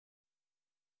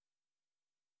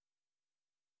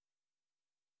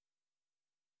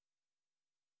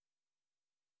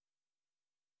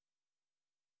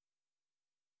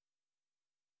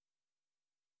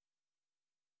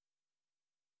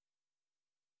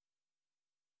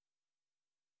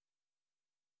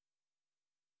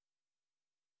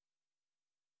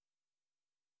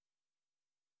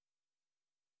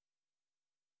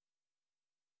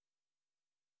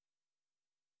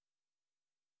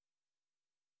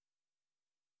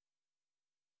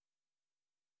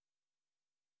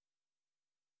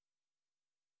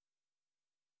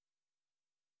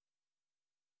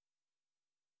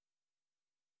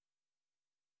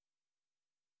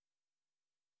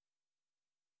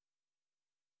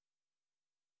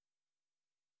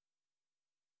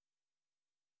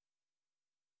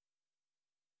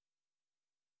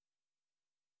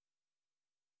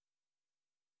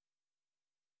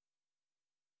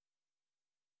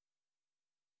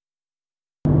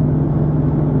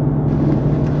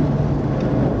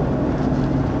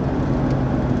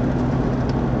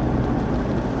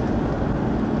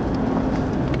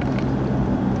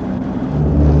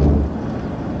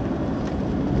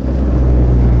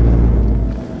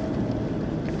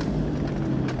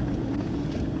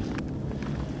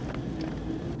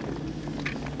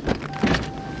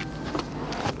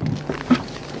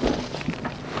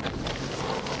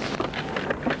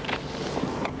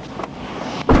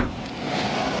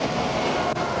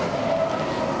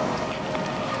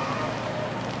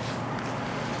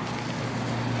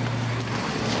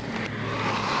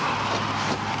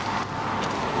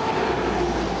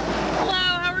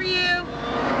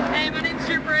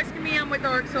with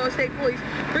Arkansas State Police.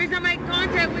 The reason I'm making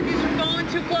contact with you is for falling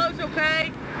too close,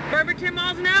 okay? For every 10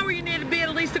 miles an hour, you need to be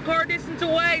at least a car distance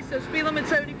away. So speed limit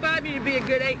 75, you need to be a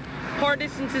good 8 car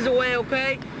distances away,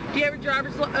 okay? Do you have your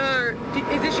driver's,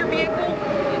 is this your vehicle?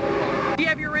 Do you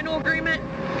have your rental agreement?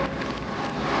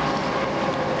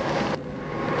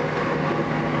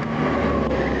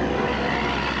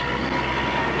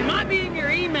 It might be in your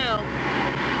email.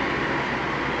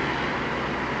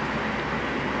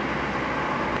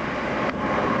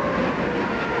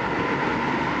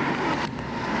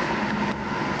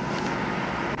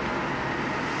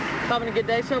 Having a good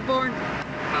day so far?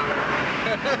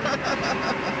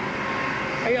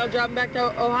 Are y'all driving back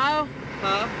to Ohio?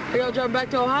 Huh? Are y'all driving back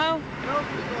to Ohio? No,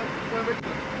 we're going to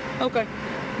Richmond. Okay.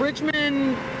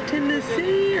 Richmond,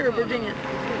 Tennessee, or Virginia?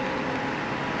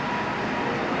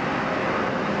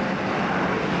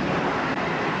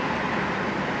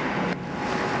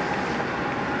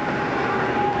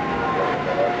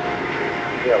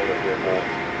 Yeah, we're going to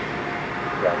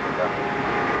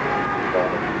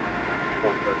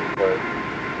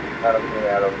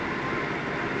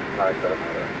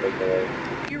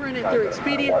You run it through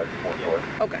Expedia?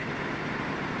 Okay.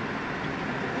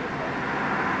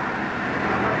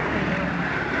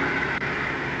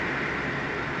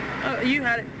 Oh, you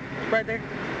had it right there.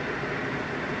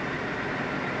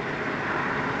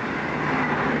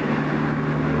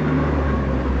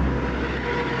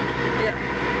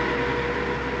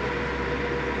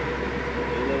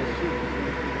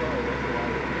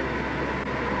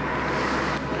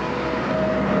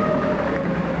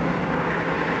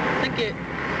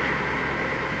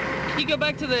 Can you go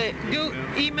back to the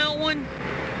email one?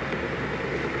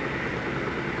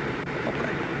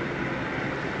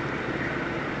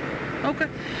 Okay.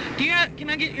 Can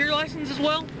I get your license as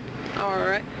well? All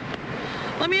right.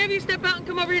 Let me have you step out and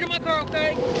come over here to my car,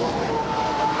 okay? You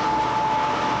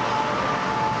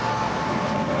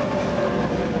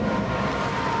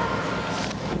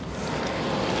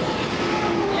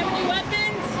have any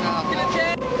weapons? Can I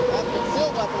check? I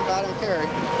conceal weapons, but I don't carry.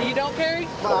 You don't carry?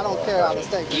 Well, I don't carry out of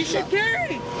state. You should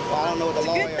carry. Well, I don't know what the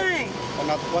law is. It's a good thing. Well,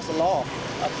 now, what's the law?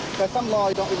 There's some law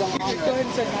you don't honor. Go ahead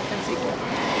and set my front seat.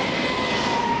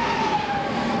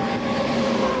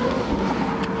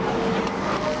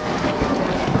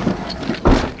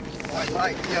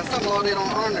 Like, yeah, some law they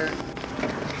don't honor.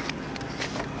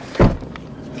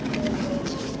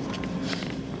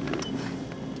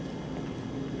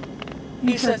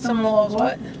 You said some laws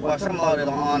what? Well, some law they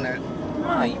don't honor.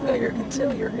 Oh, you got your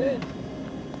conceal, you're good.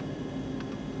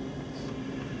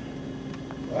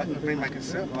 Well, I can bring my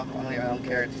conceal, but only I don't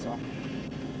carry it, so.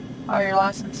 Oh, your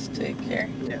license to carry?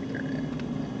 Yeah, carry it.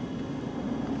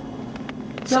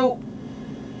 So,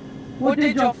 what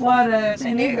did y'all fly to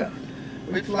San Diego?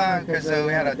 We fly because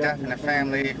we had a death in the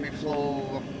family. We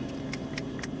flew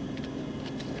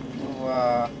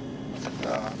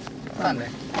Sunday.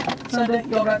 Sunday?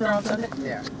 Y'all got there on Sunday?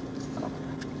 Yeah.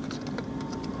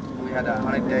 We had a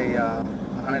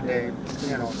 100-day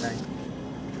funeral thing.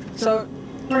 So,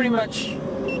 pretty much,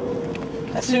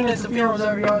 as soon as the funeral was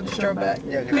over, y'all just drove back?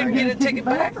 Yeah. Couldn't get a ticket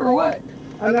back, or what?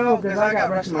 I know, because I got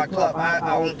rushed in my club. I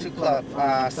own 2 clubs,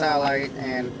 Satellite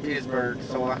and Petersburg,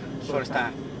 so shortest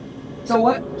time. So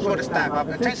what? Shortest time. I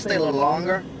intend to stay a little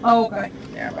longer. Oh, okay.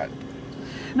 Yeah, but...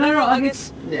 No, I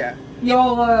guess Yeah.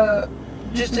 y'all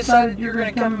just decided you're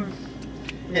going to come...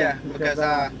 Yeah, because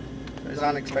it was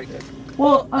unexpected.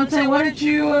 Well, I'm saying, why didn't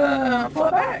you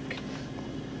fly back?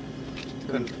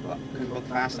 Couldn't book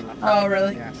fast enough. Oh,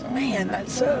 really? Yeah, so. Man, that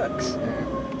sucks.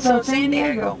 Yeah. So, San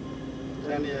Diego.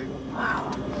 San Diego.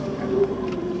 Wow.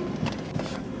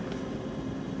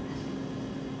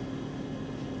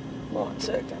 One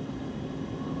second.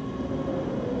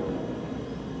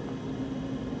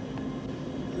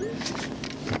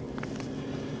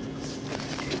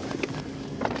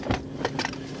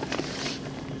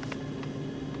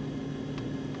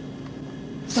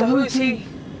 So who is he?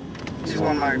 He's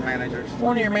one of my managers.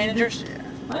 One of your managers? Yeah.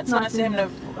 That's nice of him to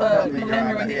Help me come down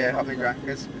here drive. with you. Yeah, help me drive.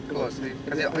 It's close.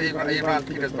 Because he runs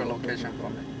Petersburg location for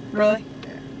me. Really?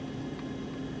 Yeah.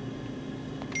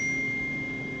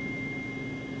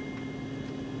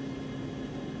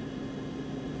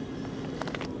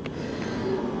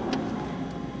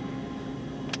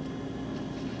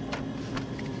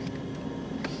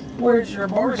 Where's your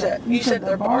bars at? You said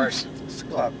they're bars? It's a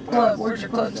club. Club. Where's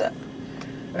your clubs at?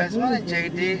 There's one in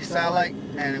JD, Satellite,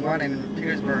 and one in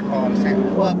Petersburg called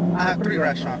Sam. Well, I have 3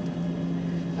 restaurants.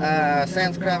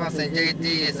 Sam's Crab House in JD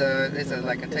is a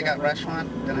like a takeout restaurant.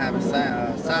 Then I have a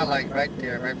Satellite right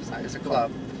there, right beside. It's a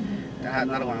club. Then I have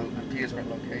another one in Petersburg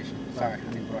location. Sorry, I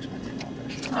need to brush my teeth off there.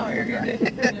 Oh, you're good. You're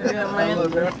good, A man.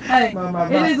 little bit. Hey,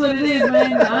 it is what it is,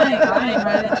 man. I ain't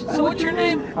mad at you. So what's your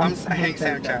name? I'm Heng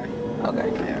Chheng.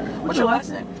 Okay. Yeah. What's your last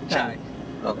name? Chai.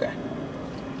 Okay.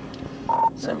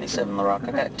 77 La Rock.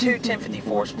 I got two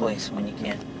 1054s, please, when you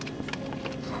can.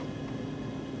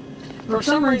 For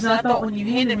some reason, I thought when you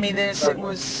handed me this, it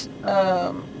was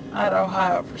out of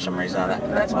Ohio. For some reason,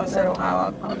 that's why I said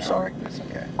Ohio. I'm sorry. That's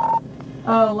okay.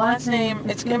 Last name,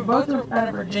 it's again, both are out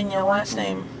of Virginia. Last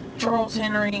name, Charles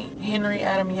Henry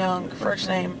Adam Young. First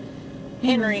name,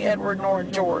 Henry Edward Nora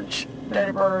George. Date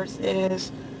of birth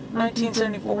is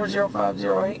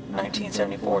 1974-0508.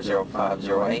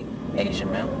 1974-0508.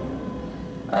 Asian male.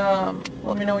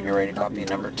 Let me know when you're ready to copy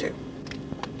number 2.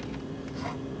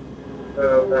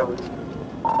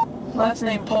 Last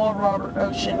name, Paul Robert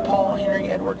Ocean. Paul Henry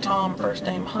Edward Tom. First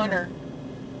name, Hunter.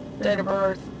 Date of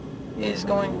birth is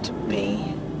going to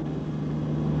be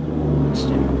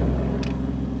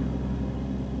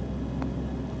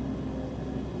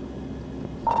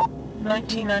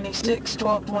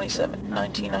 1996-12-27.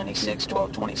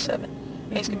 1996-12-27.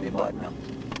 He's going to be black now.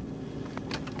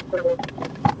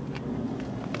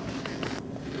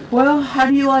 Well, how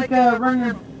do you like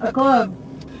running a club?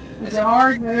 Is it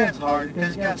hard? Yeah, it's hard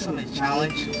because you got so many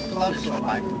challenges. Club is short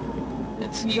life.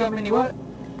 You got many what?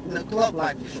 The club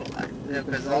life is short life. Yeah,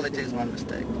 because all it takes is one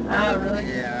mistake. Oh, really?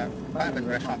 Yeah, I've been in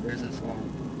restaurant business for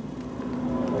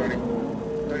 30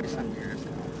 some years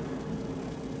now.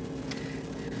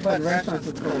 But restaurants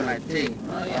with COVID-19,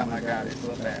 oh my God, it's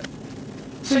so bad.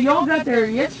 So y'all got there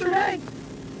yesterday?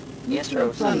 Yesterday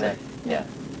or Sunday? Yeah.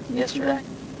 Yesterday?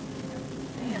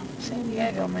 Damn, San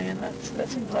Diego, man, that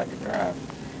seems like a drive.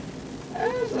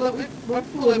 We're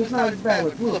full of, it's not as bad,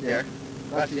 we're full of there.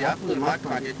 But yeah, I flew to my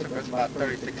country, it took us about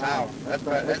 36 hours. That's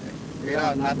about it. You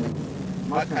know, nothing.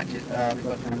 My country, we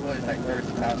go from Louis, it's like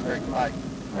 36 hours straight flight.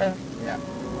 Really? Yeah.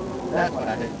 That's what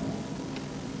I did.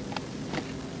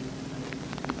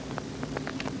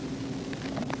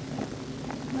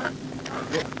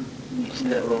 You see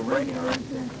that little radio right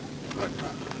there?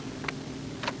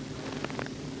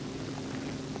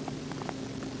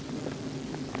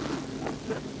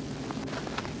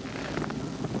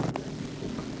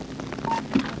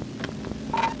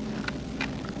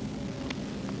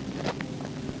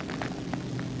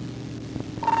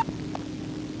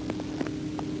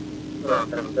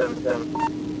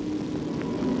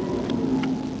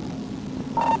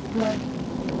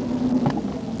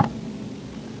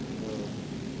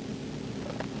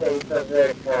 Same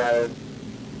subject has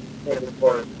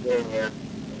Interstate, Virginia.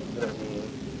 It's going to be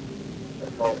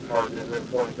assault charges in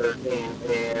 2013,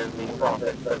 and the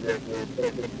profit subject is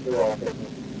 1062 all 50.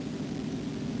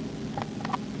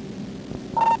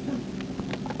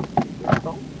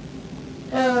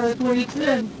 That's what he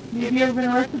said. Have you ever been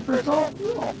arrested for assault?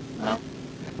 No. No.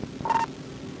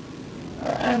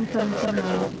 Adam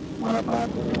 770.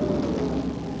 105.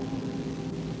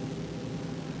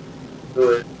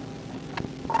 Good.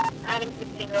 Adam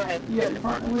 15, go ahead. You got your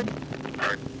partner with you?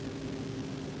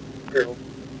 Good.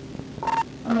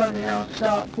 I'm over there on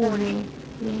stop 40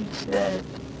 instead.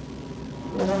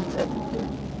 The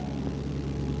 172.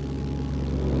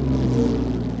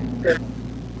 Good.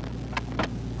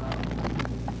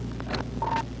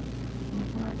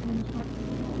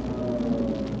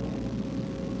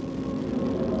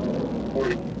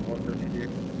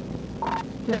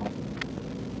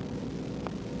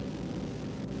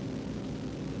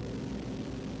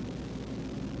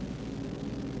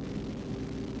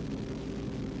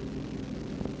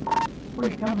 Where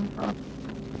are you coming from?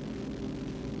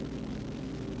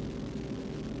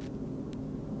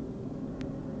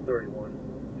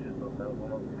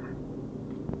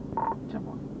 Jump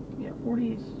on. Yeah,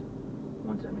 40 is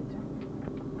 172.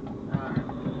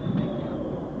 Alright.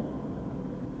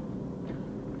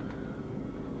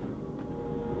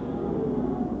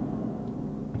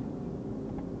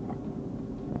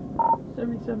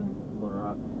 77 Little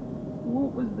Rock.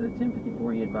 What was the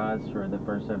 1054 you advised for the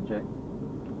first subject?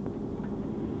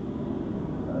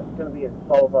 It's going to be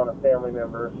assault on a family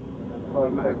member. Oh,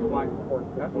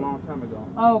 that's a long time ago.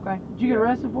 Oh, okay. Did you get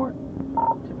arrested for it?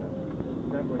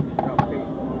 That's what you got paid a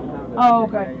long time ago. Oh,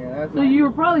 okay. Yeah, so you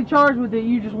were probably charged with it.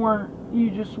 You just weren't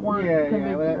convicted.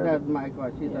 Yeah, well, that's my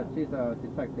question. She's a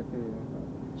detective too.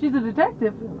 She's a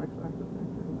detective? Yeah,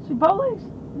 She police?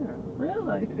 yeah.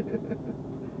 Really?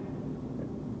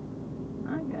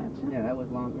 I gotcha. Yeah, that was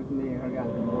long. With me and her got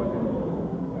divorced.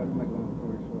 That was my long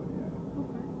story short. Yeah.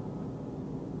 Okay.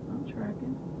 I'm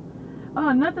tracking.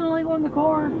 Nothing illegal in the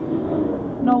car.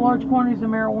 No large quantities of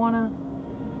marijuana,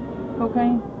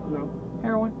 cocaine, No.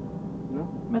 heroin, No.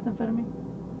 methamphetamine.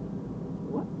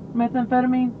 What?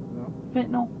 Methamphetamine, No.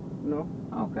 fentanyl, No.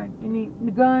 Okay. Any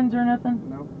guns or nothing?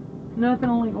 No. Nothing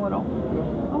illegal at all? No.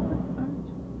 Okay. All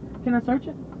right. Can I search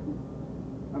it?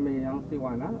 I mean, I don't see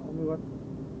why not. I mean, what?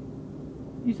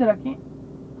 You said I can't?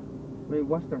 I mean,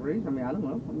 what's the reason? I mean, I don't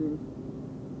know. I mean,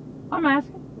 I'm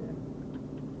asking.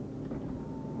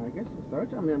 I guess you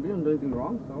search. I mean, we didn't do anything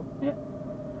wrong, so. Yeah.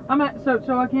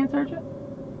 So I can't search it? I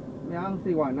mean, I don't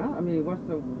see why not. I mean, what's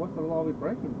the law we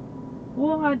breaking?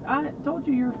 Well, I told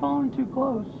you you're following too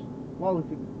close. Well,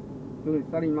 doing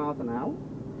 30 miles an hour?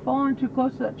 Following too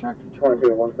close to that tractor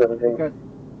trailer. 117. Because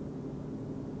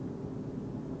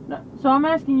No, so I'm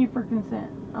asking you for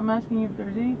consent. I'm asking you if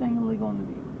there's anything illegal in the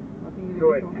vehicle. nothing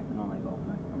Go ahead. Nothing illegal.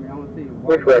 Okay. I mean, I don't see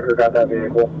why. Which record got that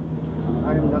vehicle?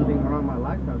 I haven't done anything wrong in my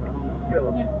lifetime. I don't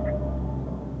know. Yeah.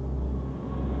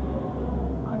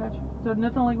 I got you. So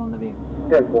nothing illegal in the vehicle.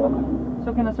 10-4.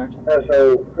 So can I search it?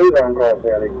 So, who's on call,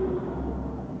 Sandy?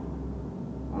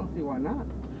 I don't see why not.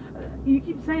 You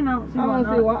keep saying I don't see I why don't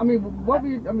see not. why. I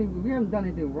mean, we haven't done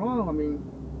anything wrong. I mean,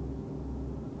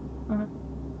 Uh-huh.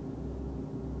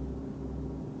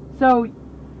 So,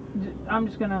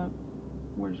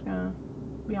 we're just gonna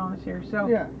be honest here. So,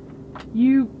 yeah.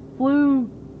 you flew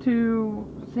to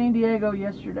San Diego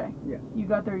yesterday. Yeah. You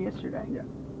got there yesterday. Yeah.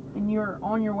 And you're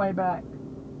on your way back.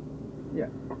 Yeah.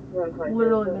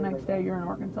 Literally the next day you're in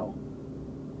Arkansas.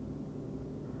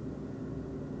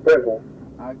 Vehicle.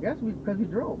 I guess because we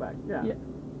drove back. Yeah. Yeah.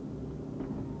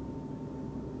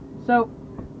 So,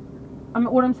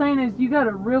 what I'm saying is you got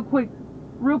a real quick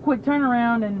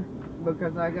turnaround and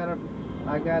Because I got a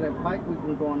bike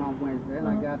weekend going on Wednesday, and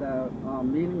I got a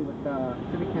meeting with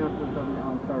city council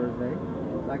on Thursday.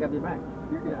 So I got to be back.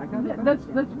 Yeah, I got to be back.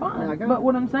 that's fine. Yeah, I got but it.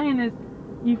 what I'm saying is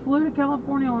you flew to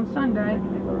California on Sunday,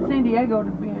 San Diego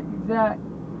to be exact,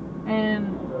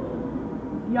 and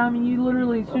yeah, I mean you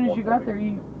literally as soon as you got there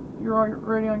you're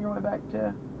already on your way back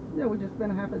to. Yeah, we just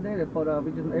spent half a day there for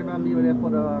everybody meet there for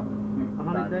the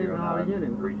 100 days and all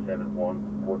reunion.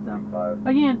 371 435.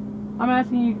 Again, I'm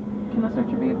asking you, can I search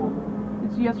your vehicle?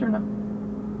 It's yes or no.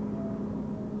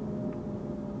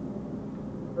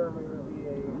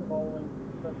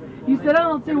 You said I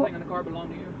don't see what. Everything in the car belong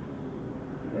to you?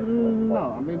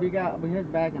 No, I mean we his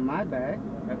bag and my bag.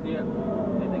 That's it?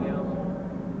 Anything else?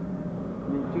 I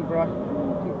mean toothbrush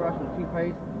and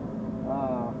toothpaste.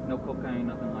 No cocaine,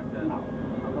 nothing like that? No. Is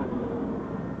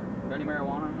there any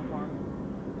marijuana in the car?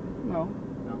 No.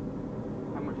 No.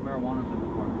 How much marijuana is in the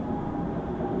car?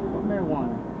 What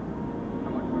marijuana?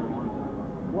 How much marijuana is in the car?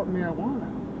 What marijuana?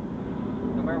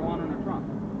 No marijuana in the trunk.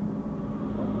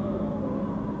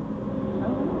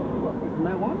 Is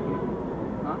marijuana?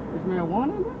 Huh? Is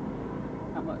marijuana in there?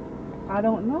 How much? I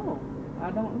don't know. I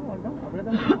really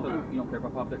don't So know. you don't care if I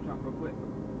pop that trunk real quick?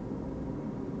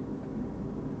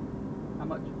 How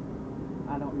much?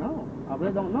 I don't know. I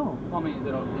really don't know. I mean, is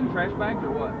it in trash bags or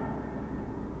what?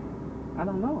 I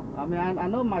don't know. I mean, I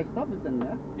know my stuff is in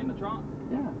there. In the trunk?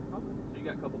 Yeah. Okay. So you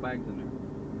got a couple bags in there.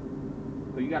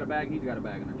 So you got a bag, he's got a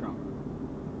bag in the trunk.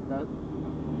 I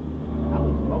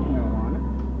don't smoke marijuana.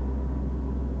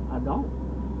 I don't.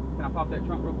 Can I pop that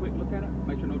trunk real quick, look at it?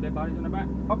 Make sure no dead bodies in the back?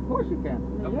 Of course you can.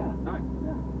 Yeah. Okay. Yeah. All right.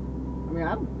 Yeah. I mean,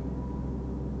 I don't.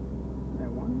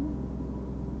 Marijuana?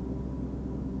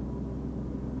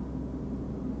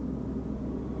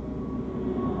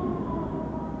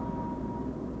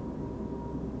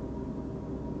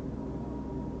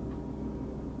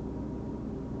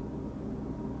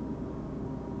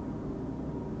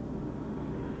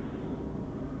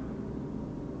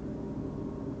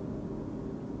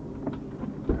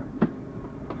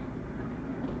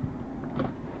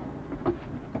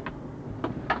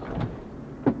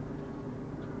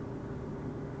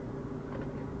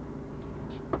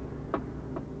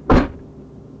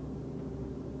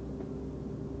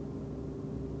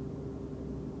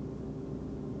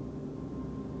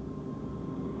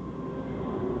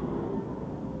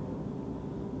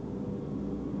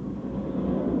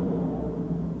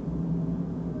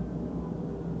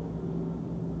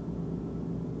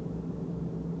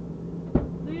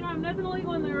 So you don't have nothing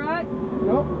illegal in there, right?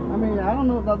 Nope. I mean, I don't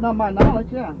know. Not my knowledge,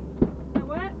 yeah. Say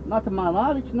what? Not to my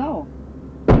knowledge, no.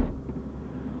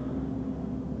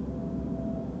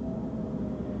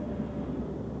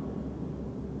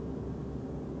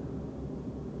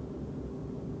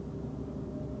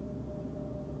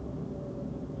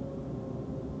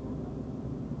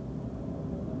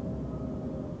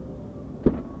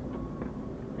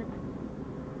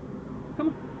 Come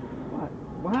on.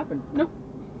 What happened? No.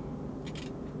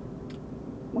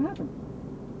 What happened?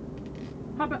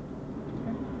 Hop up.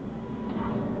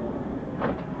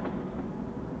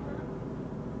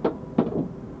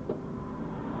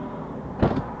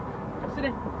 Sit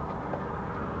in.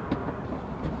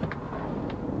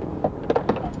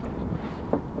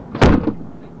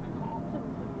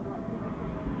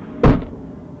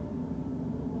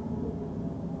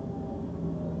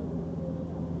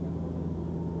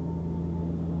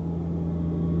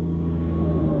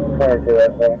 22,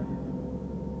 that's all.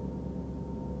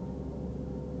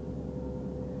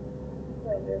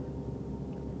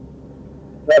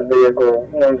 That vehicle,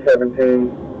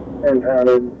 117,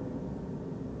 impounded.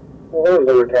 What was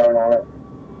the return on it?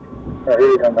 Or who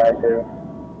did you come back to?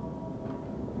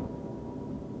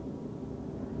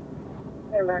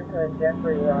 Came back to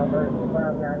Jeffrey Roberts,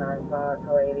 5995,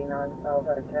 Highway 89 South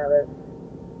out of Cabot.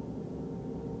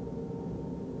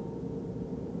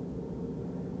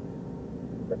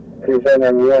 Keep saying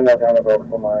that one more time about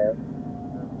for my end.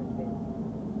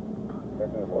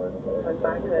 Went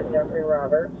back to Jeffrey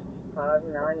Roberts,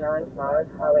 5995,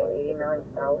 Highway 89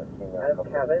 South out of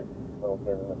Cabot.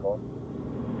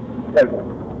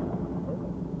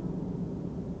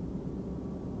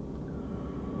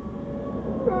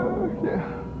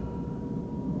 Yeah.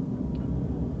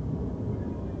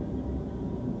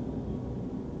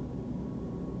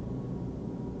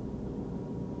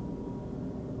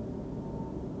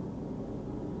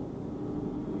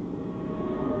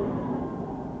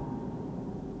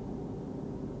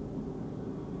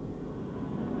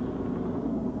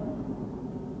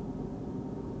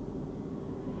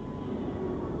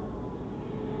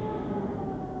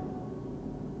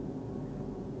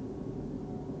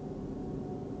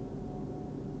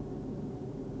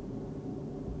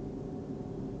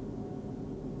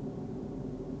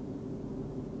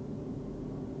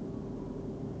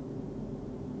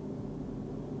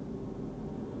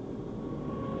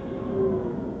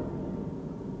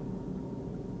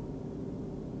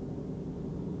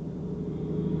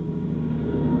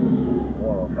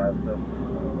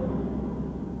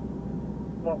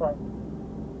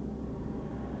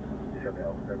 Should be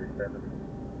helping every standard.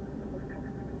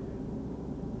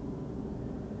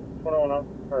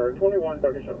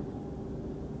 2137.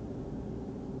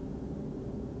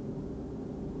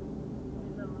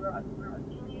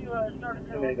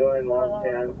 Can you go ahead and log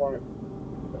K9 for me?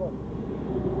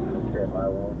 Okay, my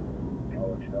one. I'll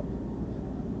let you know.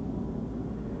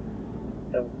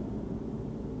 7.